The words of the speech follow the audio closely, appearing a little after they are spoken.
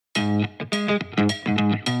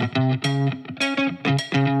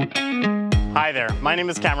Hi there, my name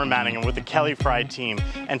is Cameron Manning. I'm with the Kelly Fry team,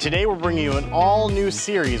 and today we're bringing you an all-new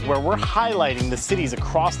series where we're highlighting the cities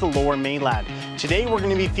across the Lower Mainland. Today we're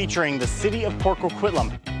going to be featuring the City of Port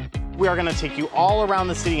Coquitlam. We are going to take you all around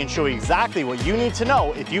the city and show you exactly what you need to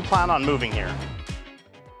know if you plan on moving here.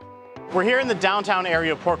 We're here in the downtown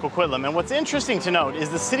area of Port Coquitlam, and what's interesting to note is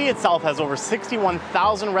the city itself has over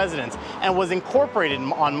 61,000 residents and was incorporated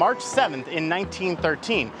on March 7th in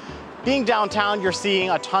 1913. Being downtown, you're seeing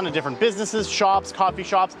a ton of different businesses, shops, coffee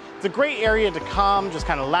shops. It's a great area to come, just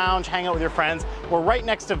kind of lounge, hang out with your friends. We're right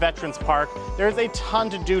next to Veterans Park. There's a ton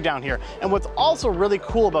to do down here. And what's also really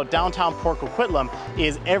cool about downtown Port Coquitlam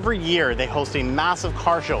is every year they host a massive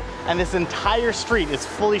car show. And this entire street is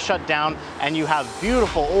fully shut down, and you have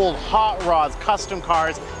beautiful old hot rods, custom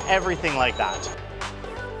cars, everything like that.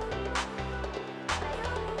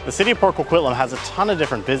 The City of Port Coquitlam has a ton of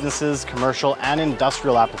different businesses, commercial and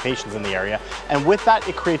industrial applications in the area, and with that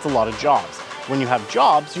it creates a lot of jobs. When you have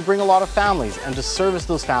jobs, you bring a lot of families, and to service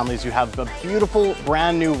those families you have a beautiful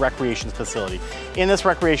brand new recreation facility. In this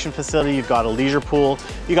recreation facility you've got a leisure pool,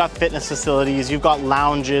 you've got fitness facilities, you've got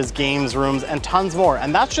lounges, games rooms, and tons more,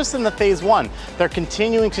 and that's just in the phase one. They're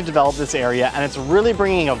continuing to develop this area, and it's really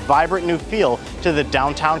bringing a vibrant new feel to the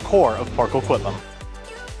downtown core of Port Coquitlam.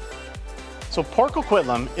 So Port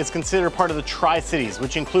Coquitlam is considered part of the Tri-Cities,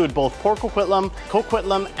 which include both Port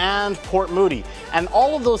Coquitlam, and Port Moody. And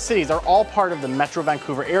all of those cities are all part of the Metro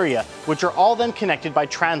Vancouver area, which are all then connected by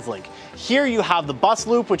TransLink. Here you have the bus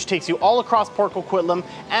loop, which takes you all across Port Coquitlam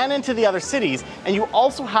and into the other cities, and you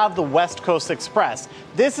also have the West Coast Express.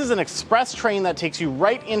 This is an express train that takes you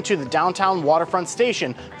right into the downtown waterfront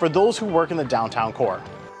station for those who work in the downtown core.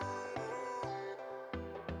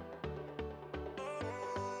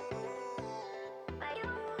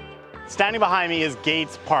 Standing behind me is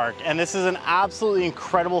Gates Park, and this is an absolutely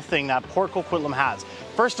incredible thing that Port Coquitlam has.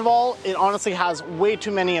 First of all, it honestly has way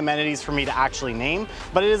too many amenities for me to actually name,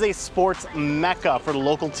 but it is a sports mecca for the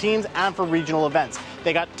local teams and for regional events.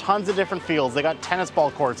 They got tons of different fields. They got tennis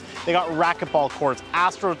ball courts, they got racquetball courts,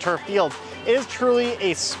 AstroTurf fields. It is truly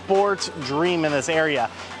a sports dream in this area,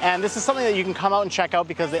 and this is something that you can come out and check out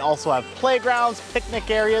because they also have playgrounds,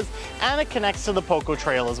 picnic areas, and it connects to the Poco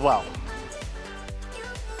Trail as well.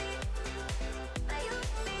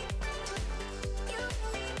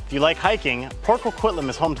 If you like hiking, Port Coquitlam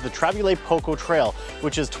is home to the Traveler Poco Trail,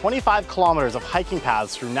 which is 25 kilometers of hiking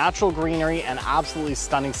paths through natural greenery and absolutely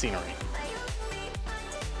stunning scenery.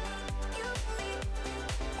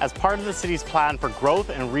 As part of the city's plan for growth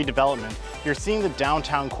and redevelopment, you're seeing the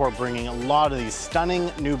downtown core bringing a lot of these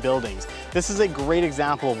stunning new buildings. This is a great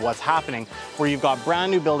example of what's happening, where you've got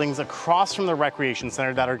brand new buildings across from the recreation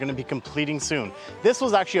center that are going to be completing soon. This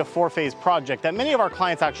was actually a 4-phase project that many of our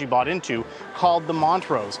clients actually bought into, called the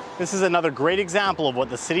Montrose. This is another great example of what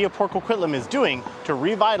the City of Port Coquitlam is doing to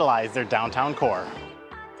revitalize their downtown core.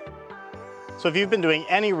 So if you've been doing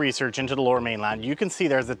any research into the Lower Mainland, you can see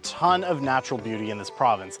there's a ton of natural beauty in this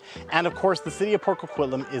province. And of course, the City of Port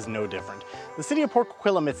Coquitlam is no different. The City of Port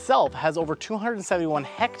Coquitlam itself has over 271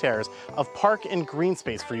 hectares of park and green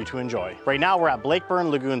space for you to enjoy. Right now we're at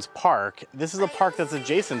Blakeburn Lagoons Park. This is a park that's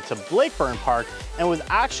adjacent to Blakeburn Park and was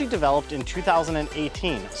actually developed in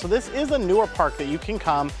 2018. So this is a newer park that you can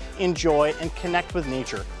come, enjoy, and connect with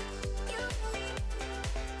nature.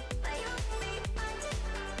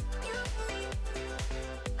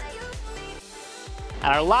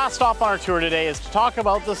 And our last stop on our tour today is to talk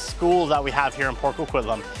about the schools that we have here in Port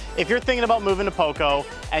Coquitlam. If you're thinking about moving to Poco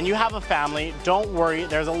and you have a family, don't worry,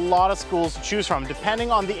 there's a lot of schools to choose from depending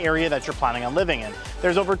on the area that you're planning on living in.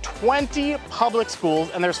 There's over 20 public schools,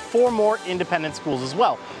 and there's 4 more independent schools as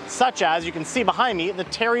well, such as, you can see behind me, the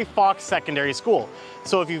Terry Fox Secondary School.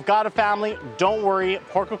 So if you've got a family, don't worry,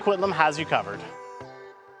 Port Coquitlam has you covered.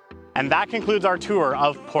 And that concludes our tour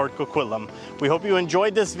of Port Coquitlam. We hope you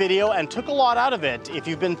enjoyed this video and took a lot out of it. If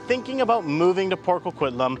you've been thinking about moving to Port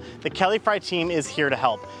Coquitlam, the Kelly Fry team is here to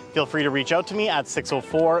help. Feel free to reach out to me at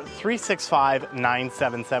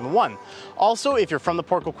 604-365-9771. Also, if you're from the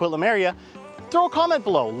Port Coquitlam area, throw a comment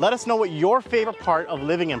below. Let us know what your favorite part of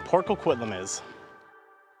living in Port Coquitlam is.